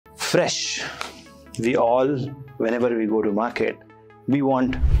Fresh. We all, whenever we go to market, we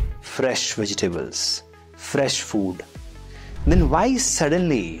want fresh vegetables, fresh food. Then why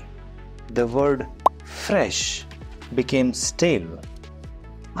suddenly the word fresh became stale?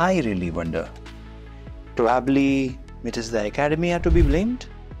 I really wonder. Probably it is the academia to be blamed,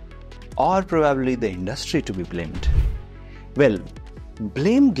 or probably the industry to be blamed. Well,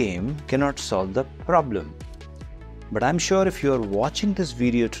 blame game cannot solve the problem. But I'm sure if you're watching this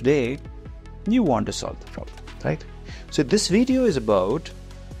video today, you want to solve the problem, right? So this video is about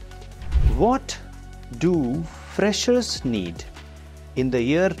what do freshers need in the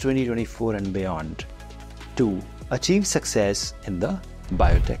year 2024 and beyond to achieve success in the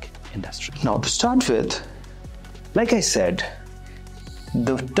biotech industry. Now, to start with, like I said,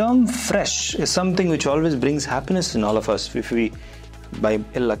 the term fresh is something which always brings happiness in all of us. If we, by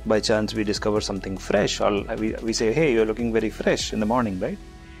ill luck, by chance, we discover something fresh, or we say, hey, you're looking very fresh in the morning, right?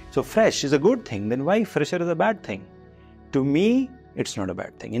 So fresh is a good thing. Then why fresher is a bad thing? To me, it's not a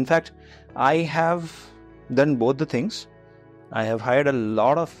bad thing. In fact, I have done both the things. I have hired a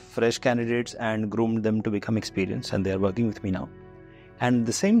lot of fresh candidates and groomed them to become experienced, and they are working with me now. And at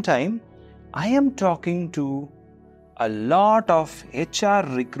the same time, I am talking to a lot of HR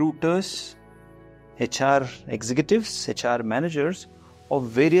recruiters, HR executives, HR managers of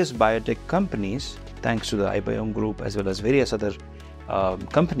various biotech companies, thanks to the iBiome group as well as various other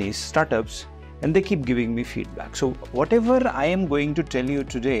companies, startups, and they keep giving me feedback. So whatever I am going to tell you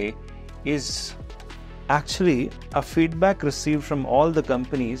today is actually a feedback received from all the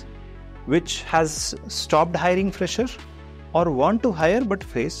companies which has stopped hiring fresher or want to hire but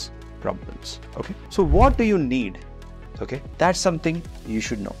face problems. Okay, so what do you need? Okay, that's something you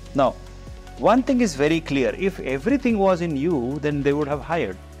should know. Now, one thing is very clear: if everything was in you, then they would have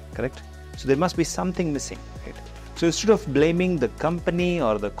hired, correct? So there must be something missing, right? So instead of blaming the company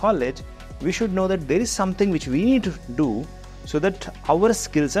or the college, we should know that there is something which we need to do so that our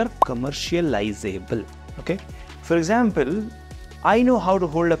skills are commercializable. Okay, for example, I know how to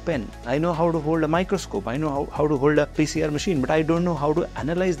hold a pen, I know how to hold a microscope, I know how to hold a PCR machine, but I don't know how to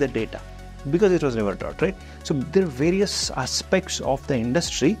analyze the data because it was never taught, right? So there are various aspects of the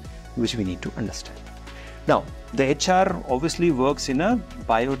industry which we need to understand. Now, the HR obviously works in a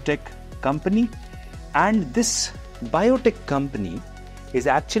biotech company, and this biotech company is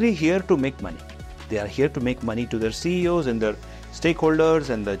actually here to make money. They are here to make money to their CEOs and their stakeholders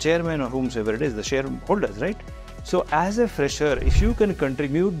and the chairman or whomsoever it is, the shareholders, right? So as a fresher, if you can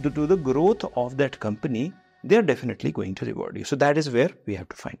contribute to the growth of that company, they are definitely going to reward you. So that is where we have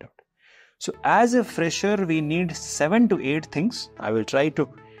to find out. So as a fresher, we need 7 to 8 things. I will try to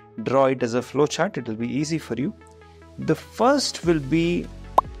draw it as a flow chart. It will be easy for you. The first will be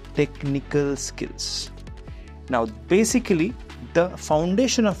technical skills. Now, basically, the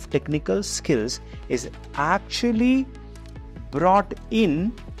foundation of technical skills is actually brought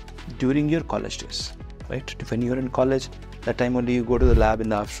in during your college days, right? When you're in college, that time only you go to the lab in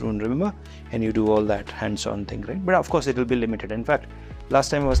the afternoon, remember? And you do all that hands-on thing, right? But of course, it will be limited. In fact, last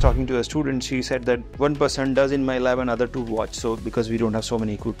time I was talking to a student, she said that one person does in my lab and other 2 watch. So because we don't have so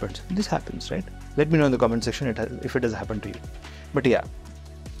many equipment, this happens, right? Let me know in the comment section if it has happened to you. But yeah,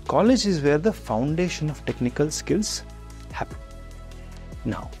 college is where the foundation of technical skills happen.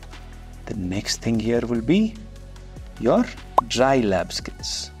 Now, the next thing here will be your dry lab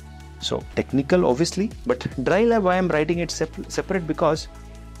skills. So technical obviously, but dry lab, I am writing it separate because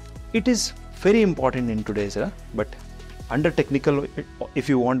it is very important in today's era. But under technical, if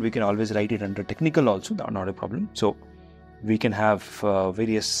you want, we can always write it under technical also, not a problem. So we can have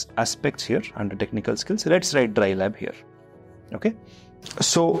various aspects here under technical skills. Let's write dry lab here. Okay.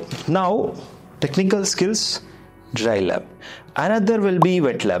 So now technical skills, dry lab. Another will be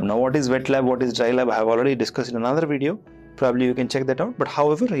wet lab. Now what is wet lab? What is dry lab? I have already discussed in another video. Probably you can check that out. But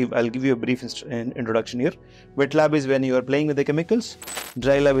however, I'll give you a brief introduction here. Wet lab is when you are playing with the chemicals.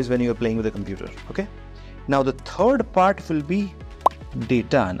 Dry lab is when you are playing with the computer. Okay. Now the third part will be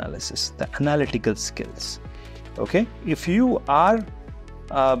data analysis, the analytical skills. Okay. If you are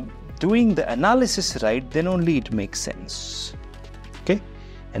doing the analysis right, then only it makes sense. Okay.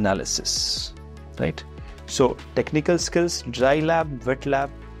 Analysis, right? So technical skills, dry lab, wet lab,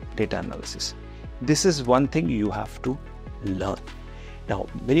 data analysis. This is one thing you have to learn. Now,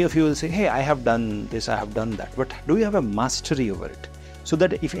 many of you will say, hey, I have done this, I have done that. But do you have a mastery over it? So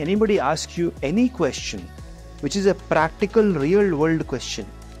that if anybody asks you any question, which is a practical, real world question,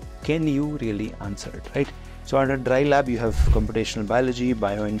 can you really answer it, right? So under dry lab, you have computational biology,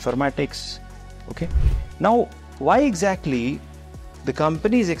 bioinformatics. Okay. Now, why exactly The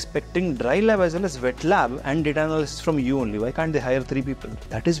company is expecting dry lab as well as wet lab and data analysts from you only. Why can't they hire 3 people?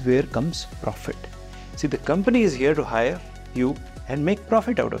 That is where comes profit. See, the company is here to hire you and make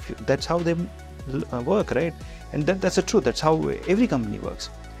profit out of you. That's how they work, right? And that's the truth. That's how every company works.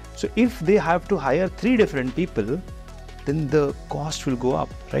 So if they have to hire 3 different people, then the cost will go up,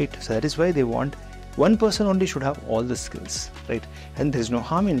 right? So that is why they want one person only should have all the skills, right? And there's no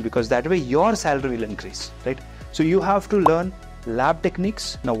harm in, because that way your salary will increase, right? So you have to learn lab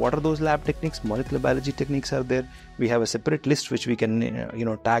techniques. Now, what are those lab techniques? Molecular biology techniques are there. We have a separate list which we can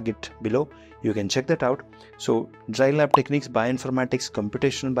tag it below. You can check that out. So dry lab techniques, bioinformatics,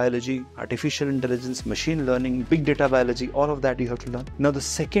 computational biology, artificial intelligence, machine learning, big data biology, all of that you have to learn. Now, the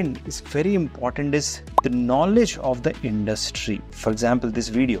second is very important, is the knowledge of the industry. For example, this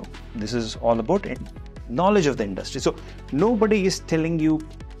video, this is all about knowledge of the industry. So nobody is telling you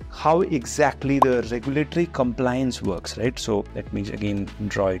how exactly the regulatory compliance works, right? So let me again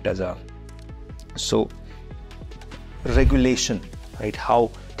draw it as regulation, right?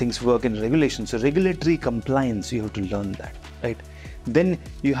 How things work in regulation. So regulatory compliance, you have to learn that, right? Then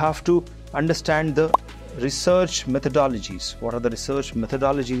you have to understand the research methodologies. What are the research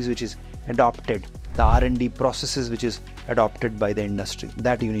methodologies which is adopted? The R&D processes which is adopted by the industry,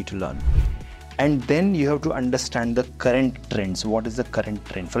 that you need to learn. And then you have to understand the current trends. What is the current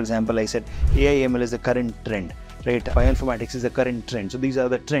trend? For example, I said AI ML is the current trend, right? Bioinformatics is the current trend. So these are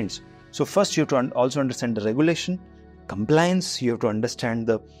the trends. So first you have to also understand the regulation, compliance. You have to understand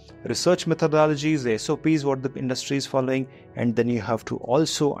the research methodologies, the SOPs, what the industry is following. And then you have to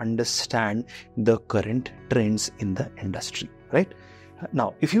also understand the current trends in the industry, right?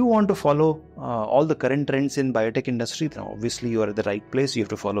 Now, if you want to follow all the current trends in biotech industry, then obviously you are at the right place. You have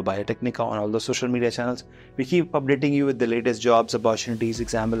to follow Biotechnica on all the social media channels. We keep updating you with the latest jobs, opportunities,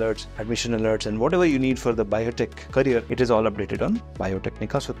 exam alerts, admission alerts, and whatever you need for the biotech career, it is all updated on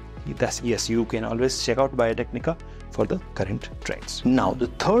Biotechnica. So yes, you can always check out Biotechnica for the current trends. Now, the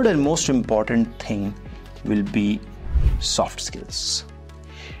third and most important thing will be soft skills.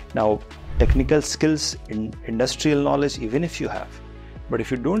 Now, technical skills, in industrial knowledge, even if you have, but if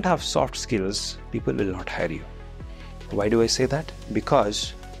you don't have soft skills, people will not hire you. Why do I say that?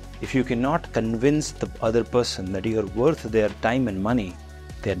 Because if you cannot convince the other person that you are worth their time and money,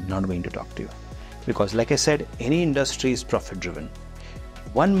 they are not going to talk to you. Because like I said, any industry is profit driven.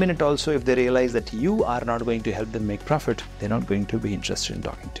 1 minute also, if they realize that you are not going to help them make profit, they're not going to be interested in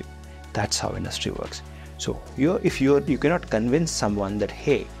talking to you. That's how industry works. So if you cannot convince someone that,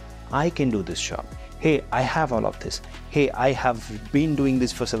 hey, I can do this job. Hey, I have all of this. Hey, I have been doing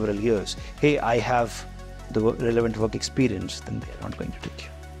this for several years. Hey, I have the relevant work experience, then they're not going to take you.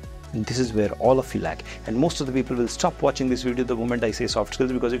 And this is where all of you lack. And most of the people will stop watching this video the moment I say soft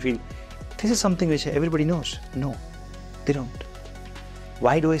skills, because they feel this is something which everybody knows. No, they don't.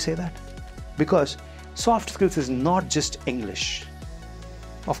 Why do I say that? Because soft skills is not just English.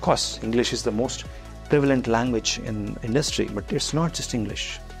 Of course, English is the most prevalent language in industry, but it's not just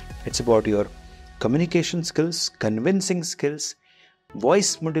English. It's about your communication skills, convincing skills,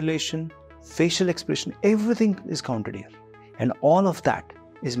 voice modulation, facial expression, everything is counted here. And all of that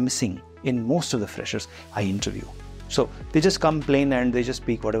is missing in most of the freshers I interview. So they just come plain and they just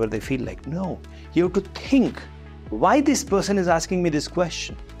speak whatever they feel like. No, you have to think why this person is asking me this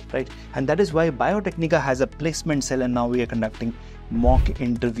question, right? And that is why Biotechnica has a placement cell, and now we are conducting mock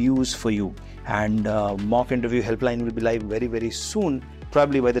interviews for you. And mock interview helpline will be live very, very soon.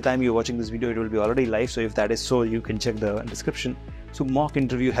 Probably by the time you're watching this video, it will be already live. So if that is so, you can check the description. So mock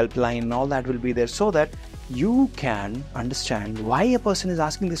interview helpline and all that will be there, so that you can understand why a person is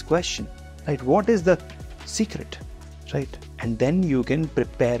asking this question, right? What is the secret, right? And then you can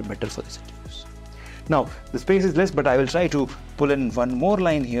prepare better for this interviews. Now, the space is less, but I will try to pull in one more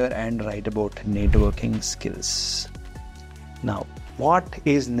line here and write about networking skills. Now, what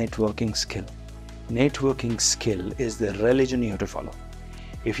is networking skill? Networking skill is the religion you have to follow.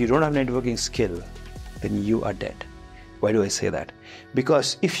 If you don't have networking skill, then you are dead. Why do I say that?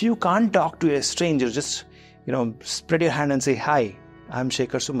 Because if you can't talk to a stranger, just spread your hand and say, hi, I'm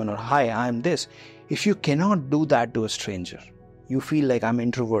Shekhar Suman, or hi, I'm this. If you cannot do that to a stranger, you feel like I'm an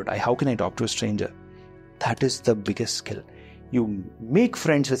introvert. How can I talk to a stranger? That is the biggest skill. You make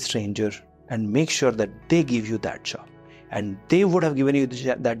friends with strangers and make sure that they give you that job. And they would have given you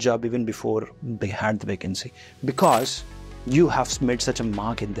that job even before they had the vacancy, because you have made such a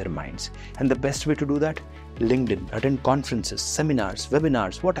mark in their minds. And the best way to do that, LinkedIn, attend conferences, seminars,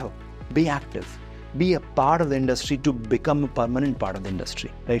 webinars, whatever. Be active. Be a part of the industry to become a permanent part of the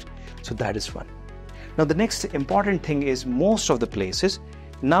industry, right? So that is one. Now, the next important thing is, most of the places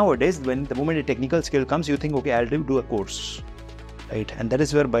nowadays, when the moment a technical skill comes, you think, okay, I'll do a course. right? And that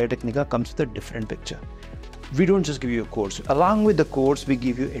is where Biotechnica comes with a different picture. We don't just give you a course. Along with the course, we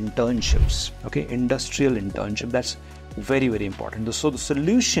give you internships, okay? Industrial internship. That's very, very important. So the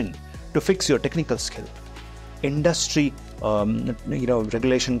solution to fix your technical skill, industry,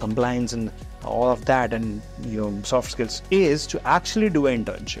 regulation, compliance, and all of that, and soft skills, is to actually do an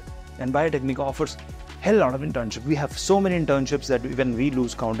internship. And Biotechnica offers hell lot of internship. We have so many internships that even we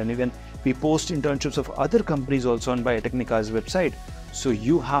lose count, and even we post internships of other companies also on Biotechnica's website. So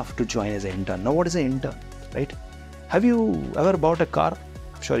you have to join as an intern. Now, what is an intern, right? Have you ever bought a car?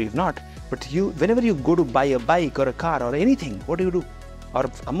 I'm sure you've not. But whenever you go to buy a bike or a car or anything, what do? Or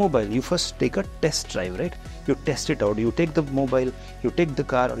a mobile, you first take a test drive, right? You test it out. You take the mobile, you take the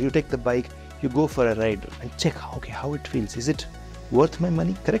car, or you take the bike, you go for a ride and check, okay, how it feels. Is it worth my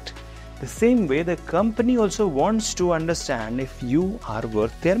money, correct? The same way, the company also wants to understand if you are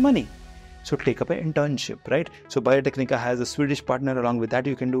worth their money. So take up an internship, right? So Biotechnica has a Swedish partner. Along with that,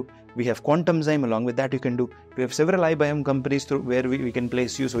 you can do. We have Quantumzyme. Along with that, you can do. We have several iBiome companies through where we can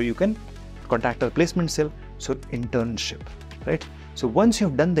place you. So you can contact our placement cell. So internship, right? So once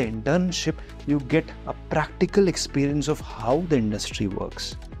you've done the internship, you get a practical experience of how the industry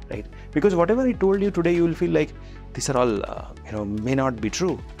works, right? Because whatever I told you today, you will feel like these are all, may not be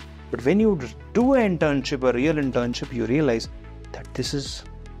true. But when you do an internship, a real internship, you realize that this is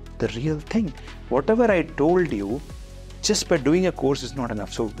the real thing. Whatever I told you, just by doing a course is not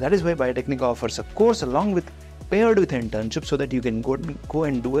enough. So that is why Biotechnica offers a course along with paired with an internship, so that you can go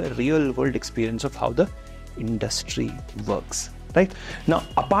and do a real world experience of how the industry works, right? Now,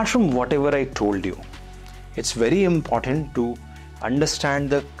 apart from whatever I told you, it's very important to understand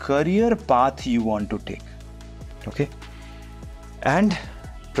the career path you want to take, okay? And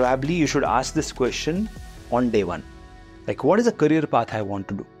probably you should ask this question on day one. Like, what is the career path I want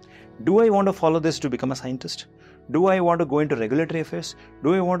to do? Do I want to follow this to become a scientist? Do I want to go into regulatory affairs?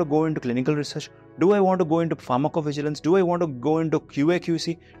 Do I want to go into clinical research? Do I want to go into pharmacovigilance? Do I want to go into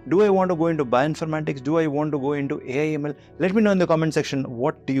QA/QC? Do I want to go into bioinformatics? Do I want to go into AI/ML? Let me know in the comment section,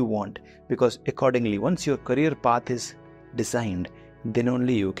 what do you want? Because accordingly, once your career path is designed, then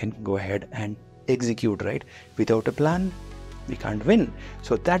only you can go ahead and execute, right? Without a plan, we can't win.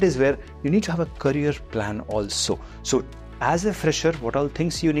 So that is where you need to have a career plan also. So as a fresher, what all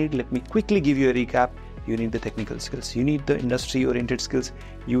things you need? Let me quickly give you a recap. You need the technical skills. You need the industry-oriented skills.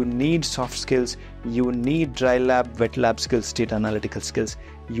 You need soft skills. You need dry lab, wet lab skills, data analytical skills.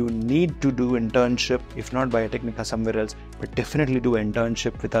 You need to do internship, if not Biotechnica, somewhere else, but definitely do an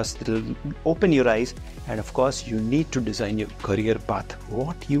internship with us. It'll open your eyes. And of course, you need to design your career path.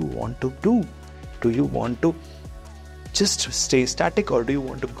 What you want to do? Do you want to just stay static, or do you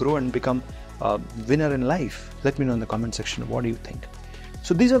want to grow and become a winner in life? Let me know in the comment section. What do you think?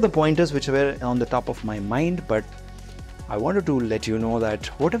 So these are the pointers which were on the top of my mind, but I wanted to let you know that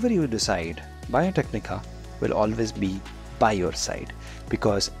whatever you decide, Biotechnica will always be by your side,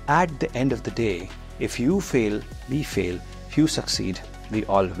 because at the end of the day, if you fail, we fail. If you succeed, we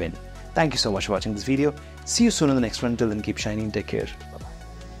all win. Thank you so much for watching this video. See you soon in the next one. Till then, keep shining. Take care.